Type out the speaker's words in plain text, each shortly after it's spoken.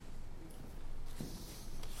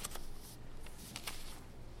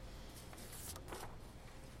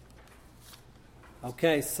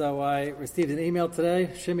Okay, so I received an email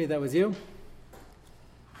today. Shimmy, that was you?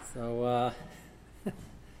 So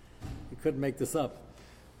you couldn't make this up.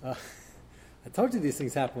 I told you these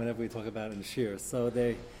things happen whenever we talk about it in Shir. So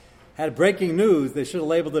they had breaking news. They should have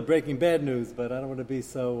labeled it breaking bad news, but I don't want to be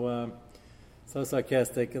so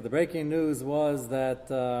sarcastic. The breaking news was that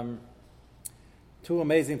two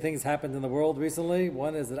amazing things happened in the world recently.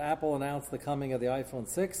 One is that Apple announced the coming of the iPhone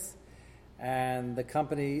 6, and the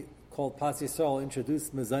company called Pas Yisrael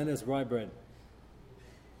introduced Mezainis rye bread.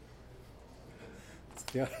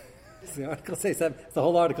 The article says that. It's a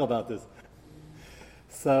whole article about this.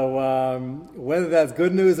 So whether that's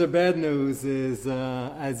good news or bad news is,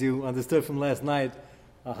 as you understood from last night,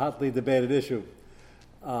 a hotly debated issue.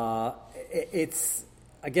 It's,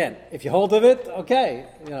 again, if you hold of it, okay,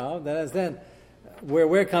 then where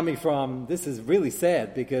we're coming from, this is really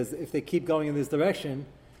sad, because if they keep going in this direction,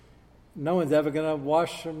 no one's ever going to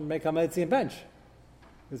wash and make hametzi and bench.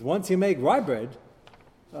 Because once you make rye bread,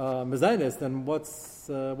 mezainis, then what's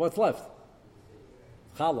left?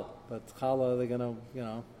 Challah. But challah, they're going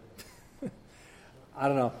to, I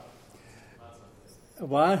don't know.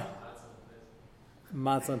 What?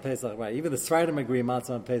 Matzah and Pesach, right. Even the Sridim agree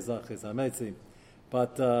matzah and Pesach is hametzi.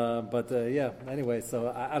 But yeah, anyway, so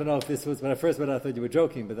I don't know if this was, when I first read it, I thought you were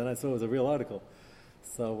joking, but then I saw it was a real article.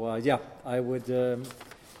 So yeah, I would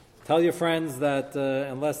tell your friends that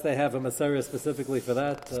unless they have a Masorah specifically for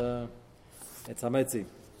that, it's hametzi.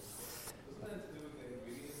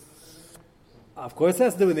 Of course it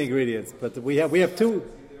has to do with the ingredients, but we have two.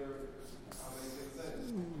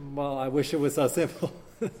 Well, I wish it was so simple.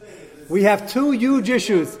 We have two huge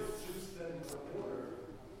issues.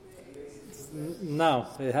 No,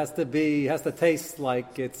 it has to taste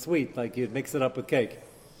like it's sweet, like you'd mix it up with cake.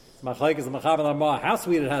 How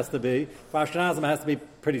sweet it has to be. For Ashkenazim, it has to be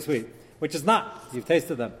pretty sweet, which is not. You've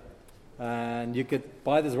tasted them. And you could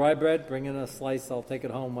buy this rye bread, bring in a slice, I'll take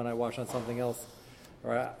it home when I wash on something else.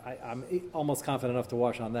 Or I'm almost confident enough to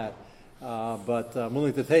wash on that. But I'm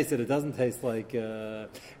willing to taste it. It doesn't taste like... do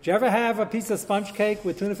you ever have a piece of sponge cake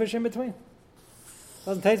with tuna fish in between? It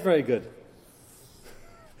doesn't taste very good.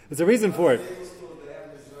 There's a reason for it.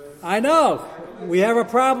 I know. We have a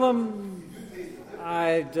problem.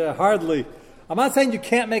 Hardly. I'm not saying you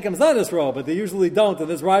can't make a mezainis roll, but they usually don't. And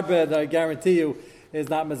this rye bread, I guarantee you, is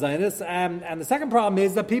not mezainis. And the second problem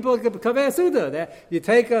is that people kaveh suda. You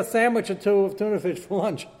take a sandwich or two of tuna fish for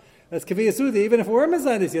lunch. That's kaveh suda. Even if it were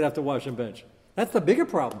mezainis, you'd have to wash and bench. That's the bigger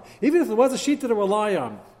problem. Even if there was a sheet to rely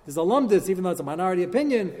on, there's a lumdis, even though it's a minority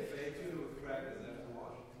opinion.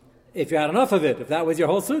 If you had enough of it, if that was your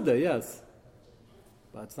whole suda, yes.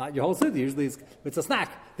 But it's not your whole suda. Usually it's a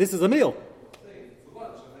snack. This is a meal.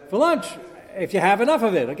 For lunch. If you have enough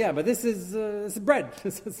of it, again. But this is bread.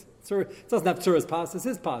 It doesn't have tzuras pas. This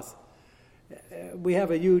is pas. We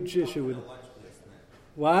have a huge issue with it.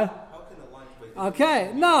 What?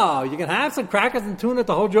 Okay, no. You can have some crackers and tuna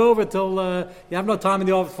to hold you over till you have no time in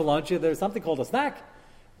the office for lunch. There's something called a snack.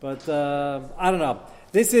 But I don't know.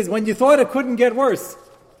 This is when you thought it couldn't get worse.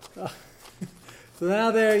 So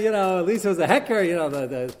now there, at least it was a hecker,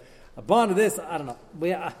 a bond of this. I don't know.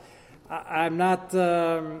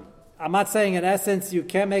 I'm not saying in essence you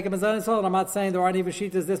can't make a mezainis roll, and I'm not saying there aren't even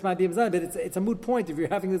shitas. This might be a mezainis, but it's a moot point if you're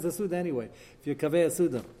having this a suda anyway. If you're kaveh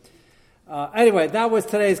suda. Anyway, that was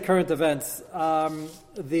today's current events.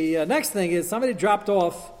 The next thing is somebody dropped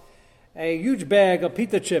off a huge bag of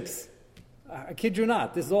pita chips. I kid you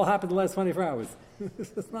not. This has all happened in the last 24 hours.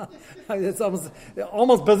 It's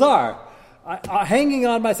almost bizarre. Hanging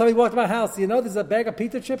on somebody walked by my house, there's a bag of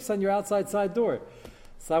pita chips on your outside side door.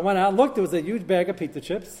 So I went out and looked, there was a huge bag of pita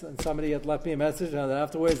chips, and somebody had left me a message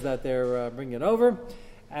afterwards that they're bringing it over,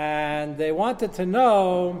 and they wanted to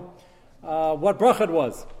know what bracha it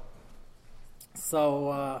was.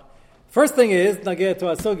 So first thing is, nageh to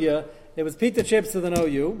asugya, it was pita chips with an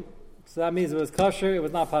OU, so that means it was kosher, it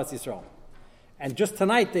was not Pas Yisrael. And just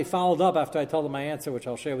tonight they followed up after I told them my answer, which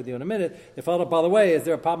I'll share with you in a minute. They followed up, by the way, is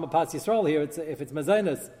there a problem with Pas Yisrael here if it's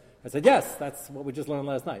mezainis? I said, yes, that's what we just learned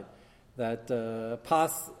last night. That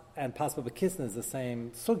pas and pas b'kisna is the same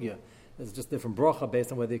sugya. It's just different brocha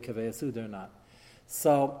based on whether you kaveh suda or not.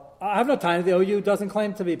 So I have no time. The OU doesn't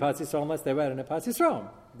claim to be Pas Yisrael unless they read in a Pas Yisrael.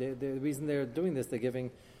 The reason they're doing this, they're giving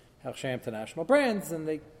Hechshem to national brands, and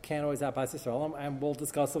they can't always have Pas Yisrael. And we'll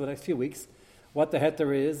discuss over the next few weeks what the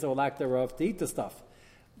heter is or lack thereof to eat the stuff.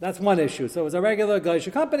 That's one issue. So it was a regular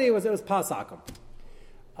Gaisha company. It was Pas Akum.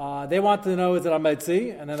 They wanted to know, is it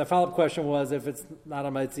Ametzi? And then the follow-up question was, if it's not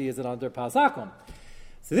Ametzi, is it under Pas Akum?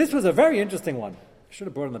 So this was a very interesting one. I should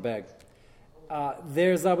have brought it in the bag.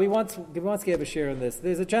 We once gave a share in this.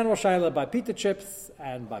 There's a general shaila by pita chips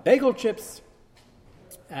and by bagel chips.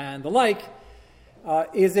 and the like.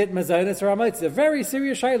 Is it mezainis or amitz? It's a very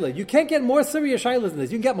serious shayla. You can't get more serious shaylas than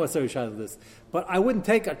this. You can get more serious shaylas than this. But I wouldn't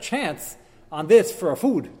take a chance on this for a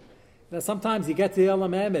food. Sometimes you get to the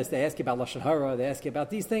Elam Emes, they ask you about Lashon Hara, they ask you about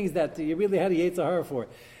these things that you really had a Yetzer Hara for.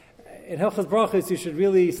 In Hilchos Brachos, you should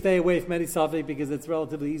really stay away from any safek because it's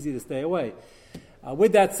relatively easy to stay away.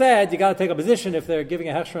 With that said, you got to take a position if they're giving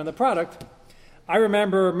a hechsher on the product. I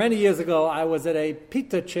remember many years ago, I was at a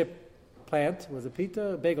pita chip plant. Was it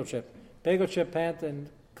pita? Bagel chip plant in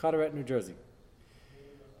Carteret, New Jersey.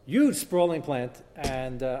 Huge sprawling plant,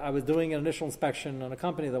 and I was doing an initial inspection on a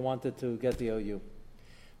company that wanted to get the OU.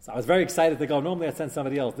 So I was very excited to go. Normally I'd send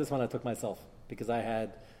somebody else. This one I took myself because I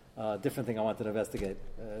had a different thing I wanted to investigate.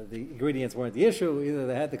 The ingredients weren't the issue. Either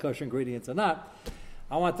they had the kosher ingredients or not.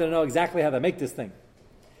 I wanted to know exactly how they make this thing.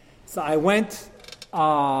 So I went,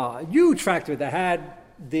 a huge factory that had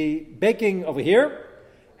the baking over here,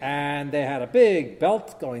 and they had a big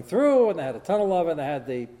belt going through, and they had a tunnel oven, and they had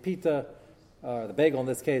the pita, or the bagel in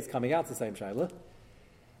this case, coming out the same shayla.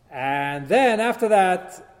 And then after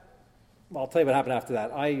that, well, I'll tell you what happened after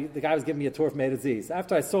that. The guy was giving me a tour from A to Z. So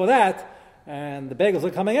after I saw that, and the bagels were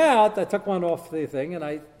coming out, I took one off the thing, and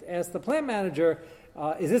I asked the plant manager,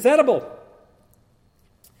 is this edible?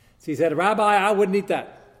 So he said, Rabbi, I wouldn't eat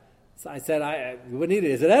that. So I said, we wouldn't eat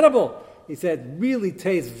it. Is it edible? He said, really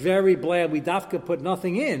tastes very bland. We dafka put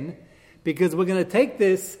nothing in, because we're going to take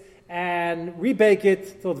this and rebake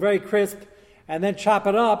it till it's very crisp, and then chop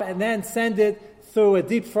it up, and then send it through a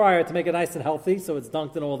deep fryer to make it nice and healthy, so it's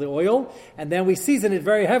dunked in all the oil, and then we season it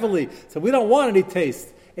very heavily, so we don't want any taste.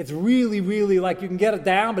 It's really, really like you can get it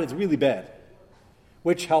down, but it's really bad,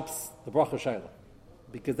 which helps the bracha shayla,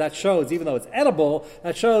 because that shows, even though it's edible,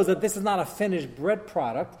 that shows that this is not a finished bread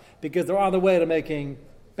product, because they're on the way to making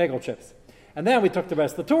bagel chips. And then we took the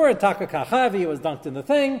rest of the tour, and taka kachavi, it was dunked in the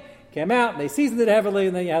thing, came out, and they seasoned it heavily,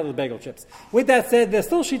 and then you had the bagel chips. With that said, there's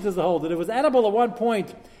still shittas to hold it. It was edible at one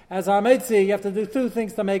point. As Hametzi, you have to do two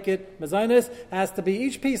things to make it. Mezainis has to be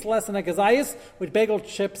each piece less than a gazayas, which bagel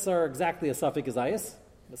chips are exactly a suffix gazayas.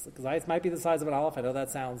 Gazayas might be the size of an aleph. I know that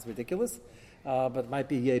sounds ridiculous, but it might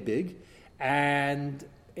be yay big. And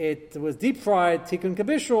it was deep fried, tikkun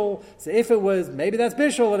kabishul. So if it was, maybe that's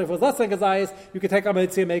bishul, and if it was less than gazayas, you could take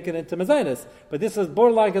Hametzi and make it into mezainis. But this is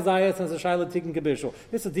borderline gazayas and it's a shayla tikkun kabishul.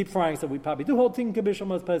 This is deep frying, so we probably do hold tikkun kabishul,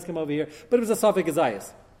 most places come over here, but it was a suffix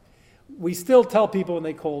gazayas. We still tell people when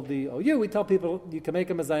they call the OU, we tell people you can make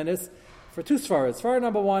a mezainis for two svaras. Svara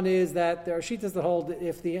number one is that there are shittas that hold that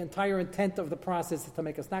if the entire intent of the process is to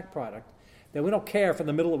make a snack product, then we don't care if in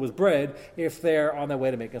the middle it was bread if they're on their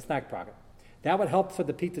way to make a snack product. That would help for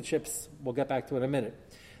the pita chips. We'll get back to it in a minute.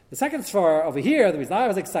 The second svara over here, the reason I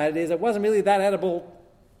was excited is it wasn't really that edible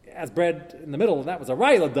as bread in the middle, and that was a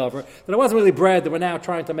rayla dover, that it wasn't really bread that we're now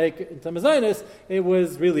trying to make into mezainis. It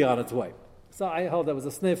was really on its way. So I held that was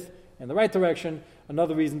a sniff in the right direction.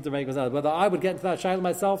 Another reason to make was whether I would get into that shayla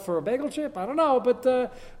myself for a bagel chip, I don't know, but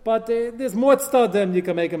there's more tzadim you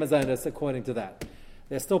can make a mezainis according to that.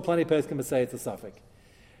 There's still plenty of people can say it's a suffix.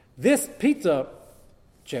 This pita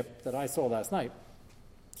chip that I saw last night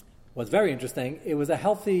was very interesting. It was a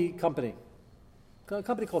healthy company, a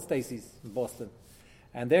company called Stacy's in Boston,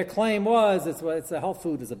 and their claim was it's a health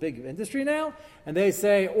food is a big industry now, and they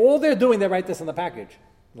say all they're doing, they write this on the package.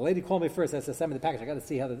 The lady called me first and said, send me the package. I got to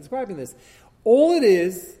see how they're describing this. All it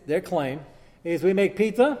is, their claim, is we make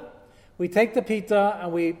pita, we take the pita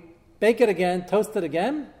and we bake it again, toast it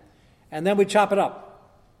again, and then we chop it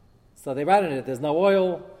up. So they write in it, there's no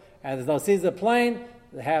oil, and there's no season, plain.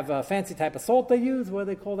 They have a fancy type of salt they use. What do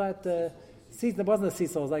they call that? Season, it wasn't a sea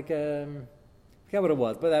salt, it was like, I forget what it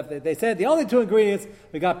was. But they said the only two ingredients,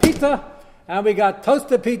 we got pita, and we got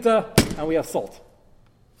toasted pita, and we have salt.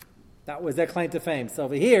 That was their claim to fame. So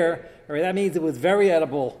over here, that means it was very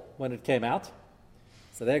edible when it came out.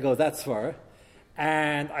 So there goes that svara.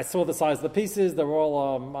 And I saw the size of the pieces. They were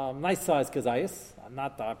all nice sized kazayas.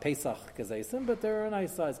 Not Pesach kazayas, but they're a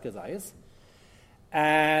nice sized kazayas.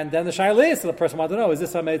 And then the shayla is, so the person wanted to know, is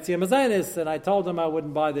this a metzia mezainis? And I told them I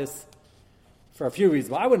wouldn't buy this for a few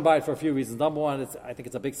reasons. Well, I wouldn't buy it for a few reasons. Number one, I think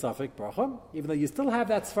it's a big suffix, bracha. Even though you still have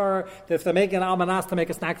that svara, that if they're making an almanas to make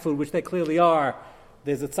a snack food, which they clearly are,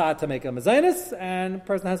 there's a tzad to make a mezainis, and the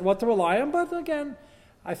person has what to rely on. But again,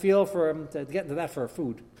 I feel to get into that for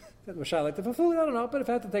food, which I like to for food, I don't know, but if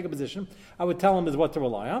I had to take a position, I would tell them is what to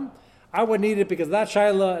rely on. I would need it because that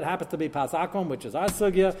shayla, it happens to be pasakum, which is our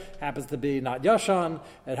sugya, happens to be not yashan,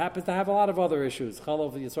 it happens to have a lot of other issues.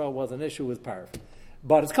 Chalov Yisrael was an issue with parv.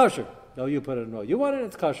 But it's kosher. No, you put it in, no, you want it,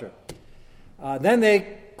 it's kosher. Then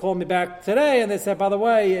they called me back today and they said, by the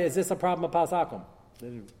way, is this a problem of pasakum? They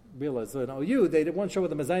didn't realize, they weren't sure what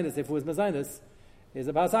the mezainis, if it was mezainis, Is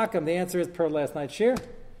it pas akum? The answer is per last night's shir.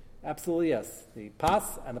 Absolutely yes. The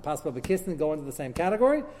pas and the pas b'kisnin go into the same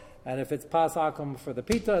category, and if it's pas akum for the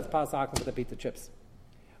pita, it's pas akum for the pita chips.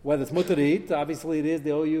 Whether it's mutter to eat, obviously it is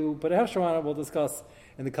the OU put a hechsher on it. We'll discuss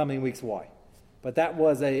in the coming weeks why. But that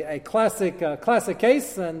was a classic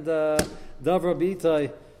case, and davra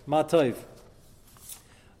b'itai matayv.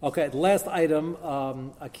 Okay, the last item,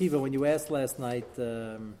 Akiva, when you asked last night,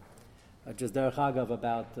 just derech agav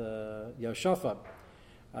about Yoshafat,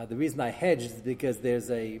 the reason I hedged is because there's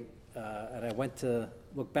and I went to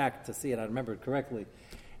look back to see it, I remember it correctly.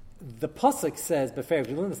 The pasuk says, beferish,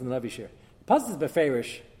 we learned this in the Navi Shir. The pasuk is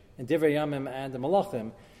beferish in Divrei Yamim and the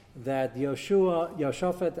Malachim that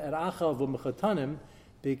Yoshafat at Achav u'mechatanim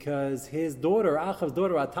because his daughter, Achav's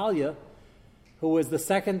daughter Atalia, who was the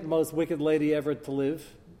second most wicked lady ever to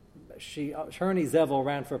live, her and Izevel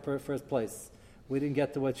ran for first place. We didn't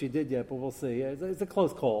get to what she did yet, but we'll see. It's a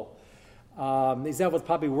close call. Izevel was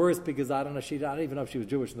probably worse because I don't even know if she was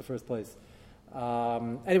Jewish in the first place.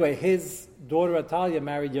 Anyway, his daughter Atalia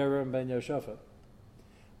married Yerim ben Yoshafat,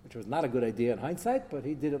 which was not a good idea in hindsight, but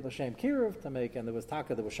he did it l'shem kiruv to make, and there was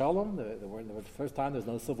taka, there was shalom. There was the first time there was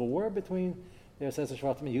no civil war between their Sesa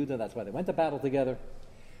Shvatim and Yehuda. That's why they went to battle together.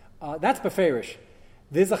 That's beferish.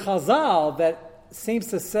 There's a chazal that seems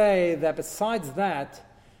to say that besides that,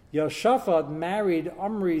 Yoshafat married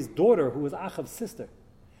Omri's daughter, who was Achav's sister.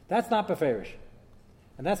 That's not beferish.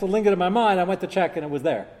 And that's what lingered in my mind. I went to check and it was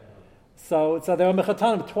there. So they were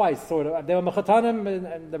mechatanim twice, sort of. They were mechatanim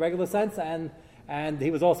in the regular sense, and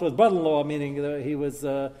he was also his brother-in-law, meaning he was,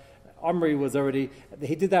 Omri was already,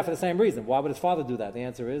 he did that for the same reason. Why would his father do that? The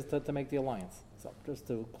answer is to make the alliance. So just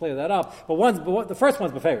to clear that up. But the first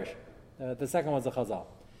one's beferish. The second one's a chazal.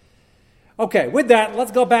 Okay, with that,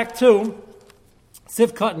 let's go back to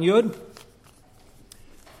Sivkat and Yud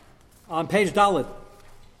on page Dalet.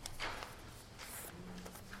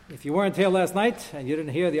 If you weren't here last night and you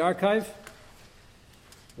didn't hear the archive,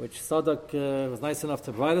 which Sadak was nice enough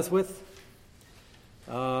to provide us with,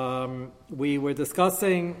 we were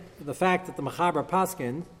discussing the fact that the Mechaber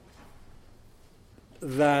Paskin,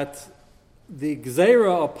 that the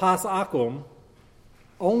Gzeira of Pas Akum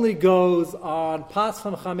only goes on Pas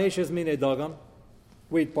from Chameshes Mine Dagam,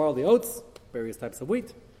 wheat, barley, oats, various types of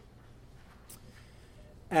wheat.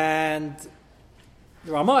 And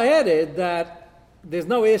the Ramah added that there's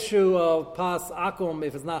no issue of Pas Akum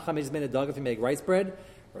if it's not Chameshes Mine Dagam, if you make rice bread,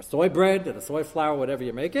 or soy bread, or soy flour, whatever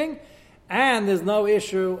you're making. And there's no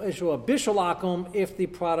issue of Bishul Akum if the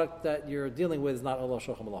product that you're dealing with is not Allah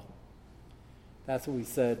Shochem Malachim. That's what we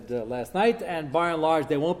said last night. And by and large,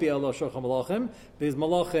 they won't be Allah Shochem Malachim because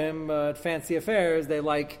Malachim, fancy affairs, they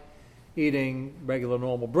like eating regular,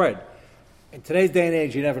 normal bread. In today's day and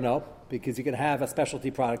age, you never know because you can have a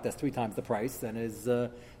specialty product that's 3 times the price and is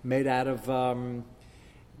made out of.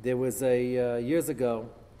 There was years ago,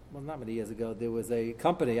 well, not many years ago, there was a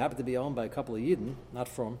company, happened to be owned by a couple of Yidden, not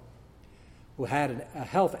from, who had a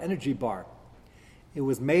health energy bar. It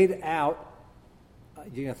was made out,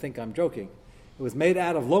 you're going to think I'm joking, it was made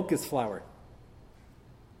out of locust flour.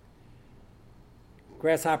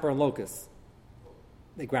 Grasshopper and locust.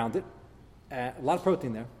 They ground it. A lot of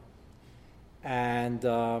protein there. And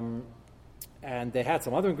they had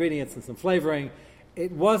some other ingredients and some flavoring.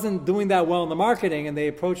 It wasn't doing that well in the marketing, and they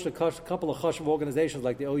approached a couple of chashuv organizations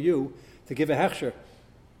like the OU to give a hechsher.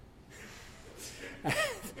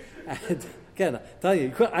 and again, I tell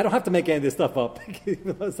you, I don't have to make any of this stuff up.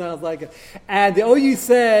 Even though it sounds like it. And the OU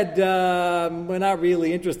said, we're not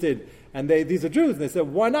really interested. And these are Jews. And they said,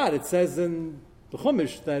 why not? It says in the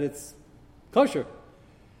Chumash that it's kosher.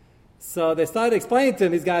 So they started explaining to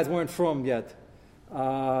him, these guys weren't from yet.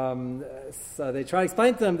 So they tried to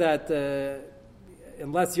explain to them that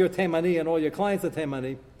unless you're Taimani and all your clients are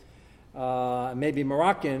Taimani, maybe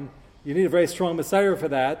Moroccan, you need a very strong Messiah for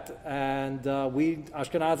that. And we,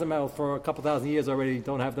 Ashkenazim, for a couple thousand years already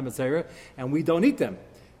don't have the Messiah, and we don't eat them.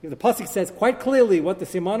 The Pasuk says quite clearly what the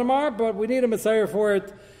Simanim are, but we need a Messiah for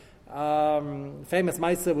it. Famous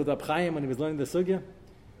Maisa with Reb Chaim when he was learning the Sugya.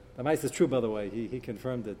 The Maisa is true, by the way. He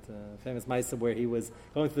confirmed it. Famous Maisa where he was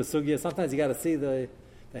going through the Sugya. Sometimes you got to see the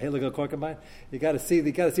Hiligal Korkambine. You got to see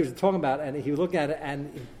what you're talking about. And he was looking at it,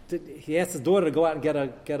 and he asked his daughter to go out and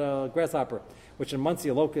get a grasshopper, which in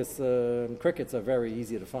Muncie, locusts, crickets are very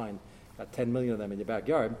easy to find. About 10 million of them in your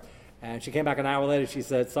backyard. And she came back an hour later. She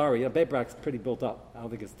said, "Sorry, Baybrack's pretty built up. I don't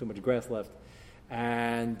think there's too much grass left."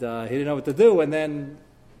 And he didn't know what to do. And then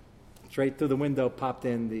straight through the window popped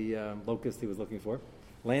in the locust he was looking for.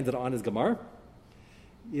 Landed on his Gemara.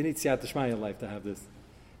 You need Siyat Shema in your life to have this.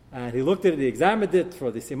 And he looked at it, he examined it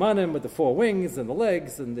for the Simanim with the 4 wings and the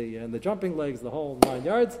legs and the jumping legs, the whole 9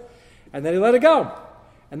 yards. And then he let it go.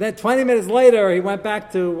 And then 20 minutes later, he went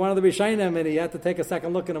back to one of the Rishonim and he had to take a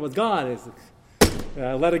second look and it was gone. He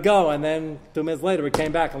let it go. And then 2 minutes later, it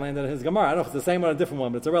came back and landed in his Gemara. I don't know if it's the same one or a different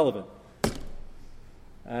one, but it's irrelevant.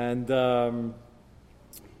 And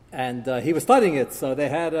he was studying it. So they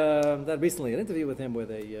had recently an interview with him where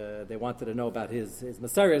they wanted to know about his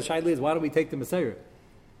Masorah. The Shaila is, why don't we take the Masorah?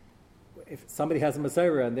 If somebody has a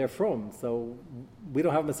Masorah and they're from, so we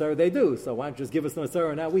don't have a Masorah, they do. So why don't you just give us the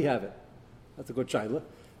Masorah and now we have it? That's a good Shaila.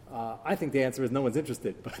 I think the answer is no one's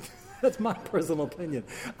interested, but that's my personal opinion.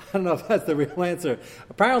 I don't know if that's the real answer.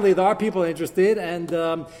 Apparently, there are people interested, and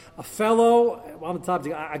a fellow, on the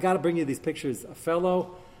topic, I got to bring you these pictures. A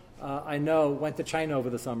fellow I know went to China over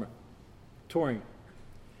the summer, touring.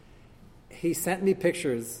 He sent me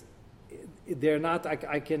pictures. They're not,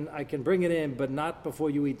 I can bring it in, but not before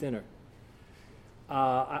you eat dinner.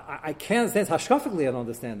 I can't understand, hashkafically I don't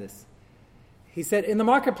understand this. He said, in the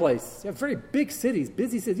marketplace, you have very big cities,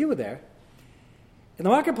 busy cities, you were there. In the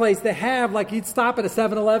marketplace, they have, like you'd stop at a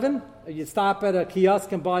 7-Eleven, or you'd stop at a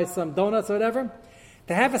kiosk and buy some donuts or whatever.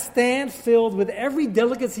 They have a stand filled with every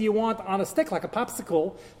delicacy you want on a stick, like a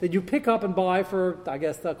popsicle, that you pick up and buy for, I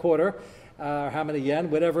guess, a quarter, or how many yen,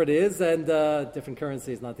 whatever it is, and different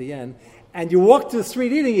currencies, not the yen. And you walk to the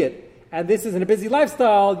street eating it. And this isn't a busy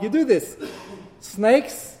lifestyle, you do this.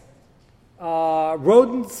 Snakes,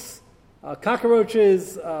 rodents,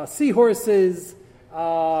 cockroaches, seahorses,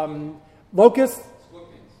 locusts,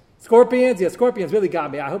 scorpions. Yeah, scorpions really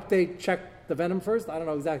got me. I hope they check the venom first. I don't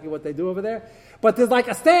know exactly what they do over there. But there's like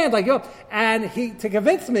a stand, and to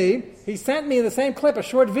convince me, he sent me in the same clip a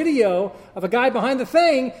short video of a guy behind the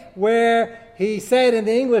thing where he said in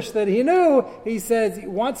the English that he knew, he says,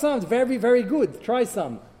 want some? It's very, very good. Try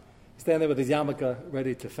some. He's standing there with his yarmulke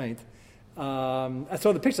ready to faint. I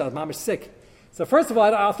saw the picture. I was mamish sick. So first of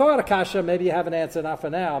all, I'll throw out a kasha. Maybe you have an answer, not for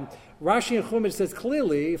now. Rashi and Chumash says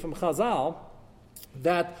clearly from Chazal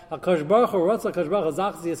that HaKadosh Baruch Hu, HaKadosh Baruch Hu,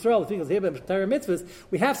 Zachas Yisrael, Torah mitzvahs,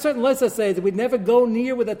 we have certain lists that say that we'd never go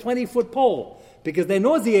near with a 20-foot pole because they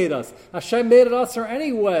nauseate us. Hashem made it usher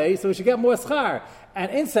anyway, so we should get more schar. And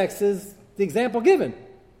insects is the example given.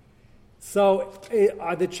 So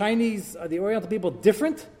are the Oriental people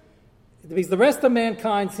different? Because the rest of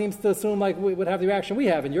mankind seems to assume like we would have the reaction we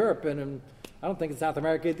have in Europe and I don't think in South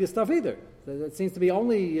America they do this stuff either. It seems to be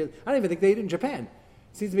only, I don't even think they eat it in Japan.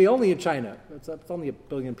 It seems to be only in China. It's only 1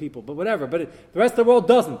 billion people, but whatever. But the rest of the world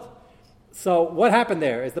doesn't. So what happened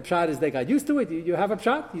there? Is the pshat is they got used to it? You have a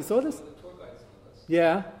pshat? You saw this?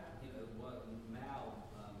 Yeah. Mao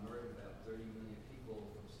murdered about 30 million people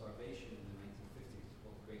from starvation in the 1950s,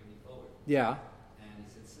 called Great Leap Forward. Yeah. And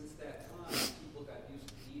he said since that time, people got used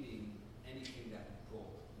to eating anything that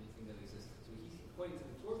crawled, anything that existed. So according to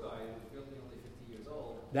the tour guide, who was really only 50 years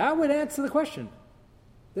old. That would answer the question.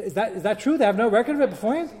 Is that true? They have no record of it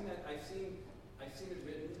beforehand? I've seen it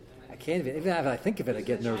written. And I can't even if I think of it, I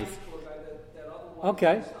get nervous.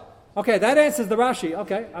 Okay. Okay, that answers the Rashi.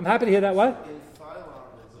 Okay, I'm happy to hear that. What? In Thailand,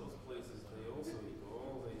 in those places, they also eat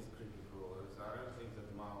all these creepy crawlers. I don't think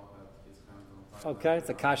that Mao had his hands on Thailand. Okay, it's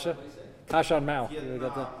a kasha. Kasha on Mao. Vietnam,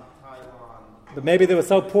 Thailand. But maybe they were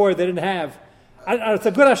so poor they didn't have. It's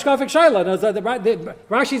a good ashkafik shaila.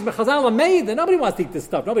 Rashi's Chazal made that nobody wants to eat this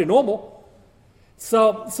stuff. Nobody normal.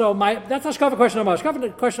 So that's ashkafik question number one.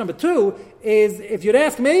 Ashkafik question number two is, if you'd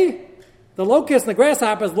ask me, the locusts and the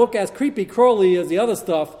grasshoppers look as creepy, crawly as the other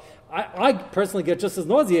stuff. I personally get just as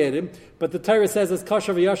nauseated, but the Torah says it's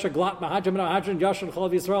kosher v'yasher glat mahadrim mahadrim yasher chol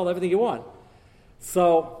Yisrael, everything you want.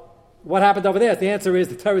 So what happened over there? The answer is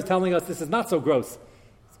the Torah is telling us this is not so gross.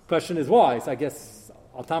 The question is why? So I guess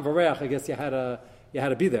al tam v'reach. I guess you had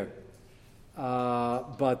to be there.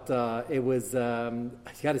 But it was you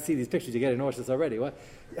got to see these pictures. You're getting nauseous already. What?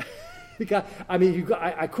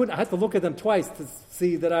 I couldn't. I had to look at them twice to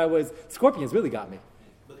see that I was. Scorpions really got me.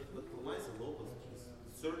 But why is a locust?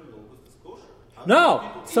 Certain locust is kosher.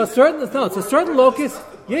 No, so certain locusts.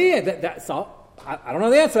 Yeah. So I don't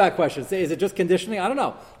know the answer to that question. Is it just conditioning? I don't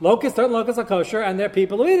know. Certain locusts are kosher, and there are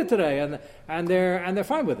people who eat it today, and they're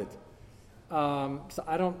fine with it. So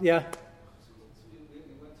I don't. Yeah. We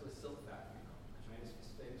went to a silk factory.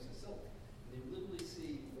 China's famous for silk. And you literally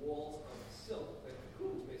see walls of silk, like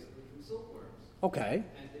cocoons, basically from silkworms. Okay.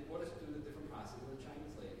 And they brought us through the different processes with a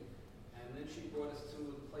Chinese lady. And then she brought us to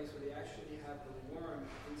a place where they actually have the worm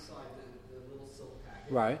inside the little silk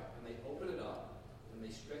package. Right. And they open it up, and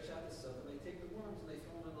they stretch out the silk, and they take the worms and they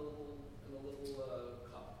throw them in a little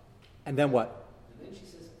cup. And then what? And then she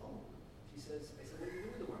says, I said, what do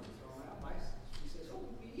you do with the worms? You throw them out? She says,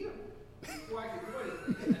 we eat them. Before I could do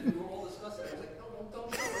anything. And we were all discussing. I was like, no,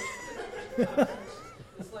 don't show us.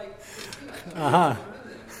 It's like,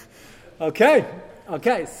 Okay.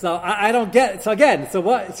 So I don't get it. So again, so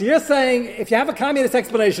you're saying if you have a communist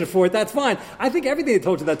explanation for it, that's fine. I think everything they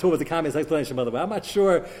told you that too was a communist explanation, by the way. I'm not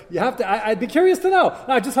sure. You have to. I'd be curious to know.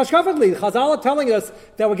 Now, just hashkafically, Chazal are telling us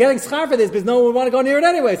that we're getting schar for this because no one would want to go near it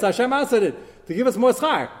anyway. So Hashem answered it to give us more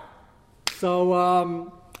schar. So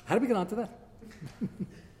how did we get onto that?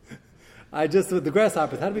 With the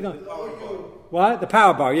grasshoppers. How did we go? What? The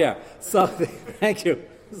power bar. Yeah. So thank you.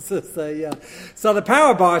 So the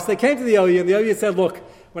power bars, they came to the OU, and the OU said, look,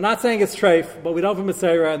 we're not saying it's treif, but we don't have a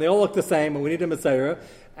Maseira, and they all look the same, and we need a Maseira.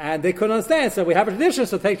 And they couldn't understand, so we have a tradition,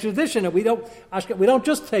 so take tradition, and we don't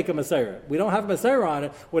just take a Maseira. We don't have a Maseira on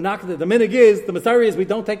it. We're not the minig is, the Maseira is we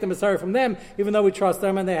don't take the Maseira from them, even though we trust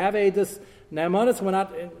them, and they have this Naamonis, we're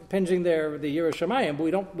not impinging the Yiras Shamayim, but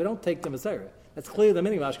we don't take the Maseira. That's clearly the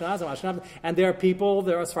minig of Ashkenazim. And there are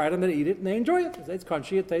Sfaradim that eat it, and they enjoy it. It's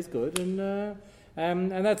crunchy, it tastes good, and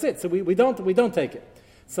that's it. So we don't take it.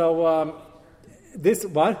 So this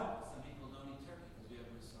what? Some people don't eat turkey because we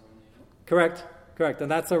have Masorah. Correct,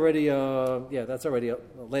 and that's already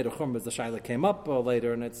later chumrah as the shaila came up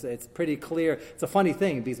later, and it's pretty clear. It's a funny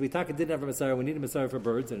thing because we didn't have a Masorah. We need a Masorah for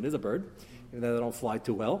birds, and it is a bird, even though they don't fly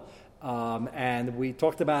too well. And we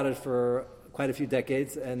talked about it for quite a few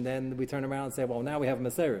decades, and then we turn around and say, well, now we have a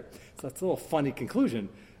Masorah. So that's a little funny conclusion.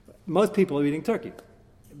 Most people are eating turkey.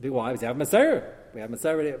 Why? Because they have Masorah. We have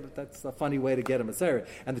Masorah. That's a funny way to get a Masorah.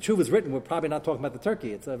 And the truth is written. We're probably not talking about the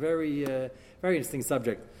turkey. It's a very, very interesting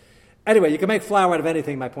subject. Anyway, you can make flour out of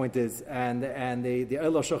anything. My point is, and the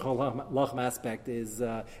Elo Shulchan Lachem aspect is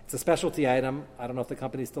it's a specialty item. I don't know if the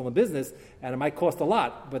company is still in business, and it might cost a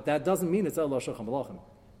lot, but that doesn't mean it's Elo Shulchan Lachem.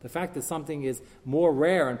 The fact that something is more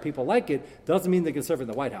rare and people like it doesn't mean they can serve it in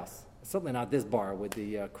the White House. It's certainly not this bar with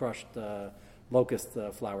the crushed locust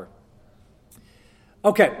flour.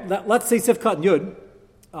 Okay, let's see Sifkat and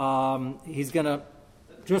Yud. He's going to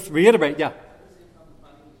just reiterate, yeah.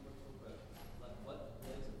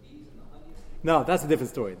 No, that's a different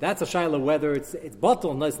story. That's a shaila whether it's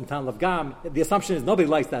bottle nice and tan gam. The assumption is nobody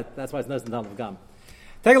likes that. That's why it's nice and tan gam.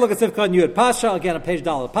 Take a look at Sifkat and Yud. Pasha, again, on page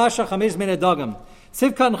 $. Pasha, chamish min edogam.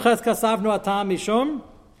 Sifkat and Cheska savnu atam mishum.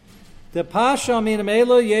 The Pasha min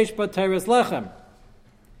melo yesh ba teres lechem.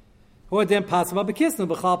 So he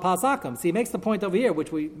makes the point over here,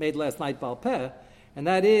 which we made last night, Baal Peh, and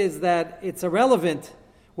that is that it's irrelevant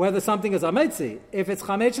whether something is ametzi. If it's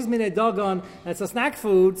chametches minei dagon and it's a snack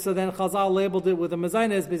food, so then Chazal labeled it with a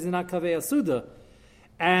mezainis because it's not kaveh asuda,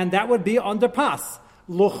 and that would be under pas.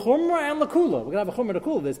 L'chumra and l'kula. We're going to have a chumra to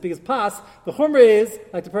cool this because pas, the chumra is,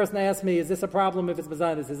 like the person asked me, is this a problem if it's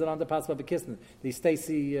mezainis? Is it under pas v'bekisnin? These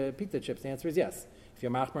Stacy pita chips, the answer is yes. If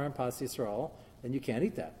you're machmer and pas Yisrael, then you can't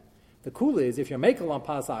eat that. The cool is, if you're makel on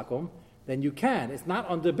pas akum, then you can. It's not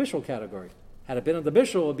under bishul category. Had it been under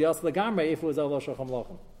bishul, it would be also the gamre if it was elo shochem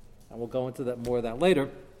lochem. And we'll go into that more of that later.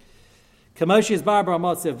 Since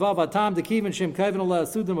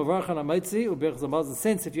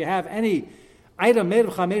if you have any item made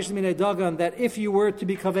of chamesh minei dagan that if you were to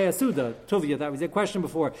be kaveh asuda, tuvia, that was your question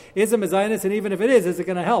before, is it mezainis, and even if it is it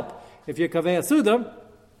going to help? If you're kaveh asuda,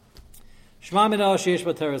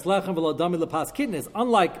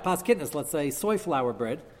 unlike pas kitnis, let's say soy flour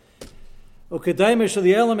bread, you never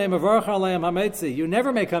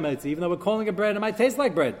make hametzi, even though we're calling it bread, it might taste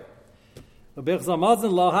like bread. So for a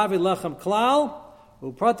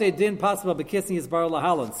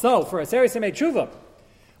seris made tshuva,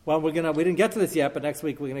 well, we didn't get to this yet, but next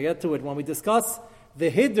week we're going to get to it when we discuss the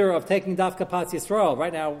hiddur of taking dafka pas Yisrael.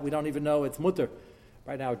 Right now we don't even know it's mutter.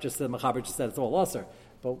 Right now just the Mechaber just said it's all aser.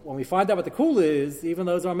 But when we find out what the cool is, even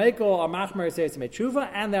those are mekel are machmer seris made tshuva,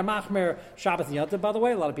 and they're machmer Shabbos and Yontiv, by the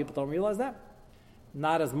way. A lot of people don't realize that.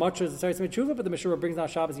 Not as much as the seris made tshuva, but the Meshura brings down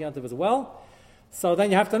Shabbos and Yontiv as well. So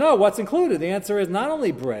then you have to know what's included. The answer is not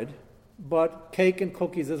only bread, but cake and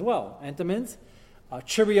cookies as well. Entenmann's,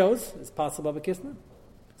 Cheerios is possible of a kisna.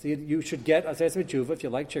 So you should get a seris made tshuva if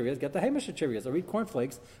you like Cheerios. Get the Hamish Cheerios or eat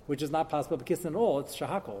cornflakes, which is not possible of a kisna at all. It's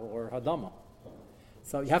shahakol or hadama.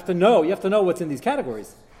 So you have to know what's in these categories.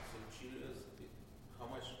 So Cheerios, how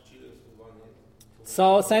much Cheerios do one need?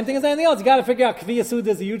 So same thing as anything else. You got to figure out Kvi Yasud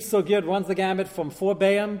is a huge sugya. Runs the gamut from 4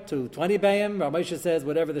 bayim to 20 bayim. Ramesha says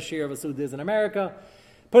whatever the shear of a sud is in America.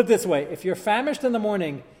 Put it this way: if you're famished in the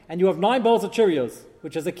morning and you have 9 bowls of Cheerios,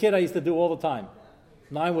 which as a kid I used to do all the time,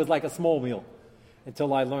 9 was like a small meal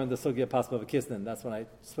until I learned the sugya paspa v'kisnin. That's when I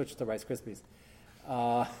switched to Rice Krispies.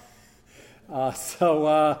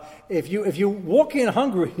 So if you walk in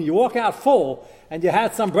hungry, you walk out full, and you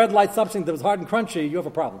had some bread-like something that was hard and crunchy, you have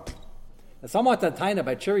a problem. Now, somewhat that taina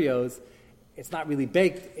by Cheerios, it's not really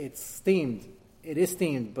baked, it's steamed. it is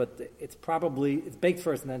steamed, but it's baked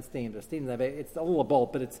first and then steamed. Or steamed, it's a little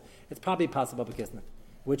bold, but it's probably possible b'kisnin. In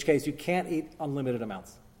which case, you can't eat unlimited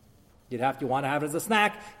amounts. You want to have it as a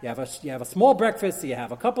snack. You have a small breakfast. So you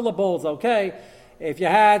have a couple of bowls. Okay. If you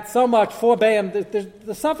had so much 4 bayam,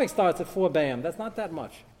 the suffix starts at 4 bayam. That's not that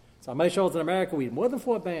much. So Moshe holds in America we eat more than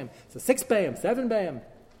 4 bayam. So 6 bayam, 7 bayam.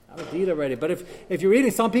 I would eat already. But if you're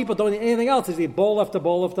eating, some people don't eat anything else. They eat bowl after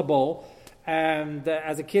bowl after bowl. And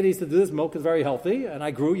as a kid, I used to do this. Milk is very healthy, and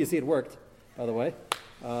I grew. You see, it worked. By the way,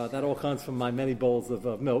 that all comes from my many bowls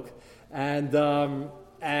of milk. And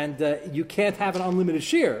you can't have an unlimited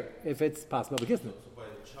shear if it's possible. So by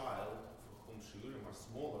a child, for whom shiurim are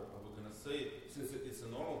smaller, are we going to say, since it's a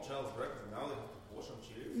normal child's breakfast, now they have to wash on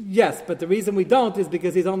shears? Yes, but the reason we don't is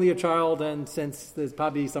because he's only a child, and since there's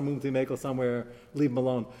probably some room to make or somewhere, leave him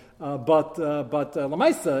alone. But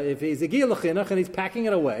Lamaisa, if he's a gil chinuch and he's packing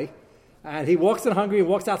it away, and he walks in hungry and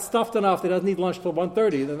walks out stuffed enough that he doesn't need lunch till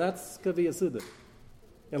 1:30, then that's could be a suda.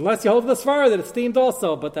 Unless you hold the svara that it's steamed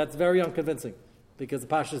also, but that's very unconvincing. Because the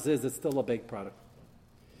Pashas is it's still a baked product.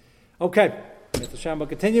 Okay, Mr. Shem will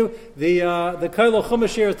continue. The Koilo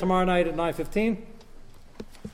Chumash is tomorrow night at 9:15.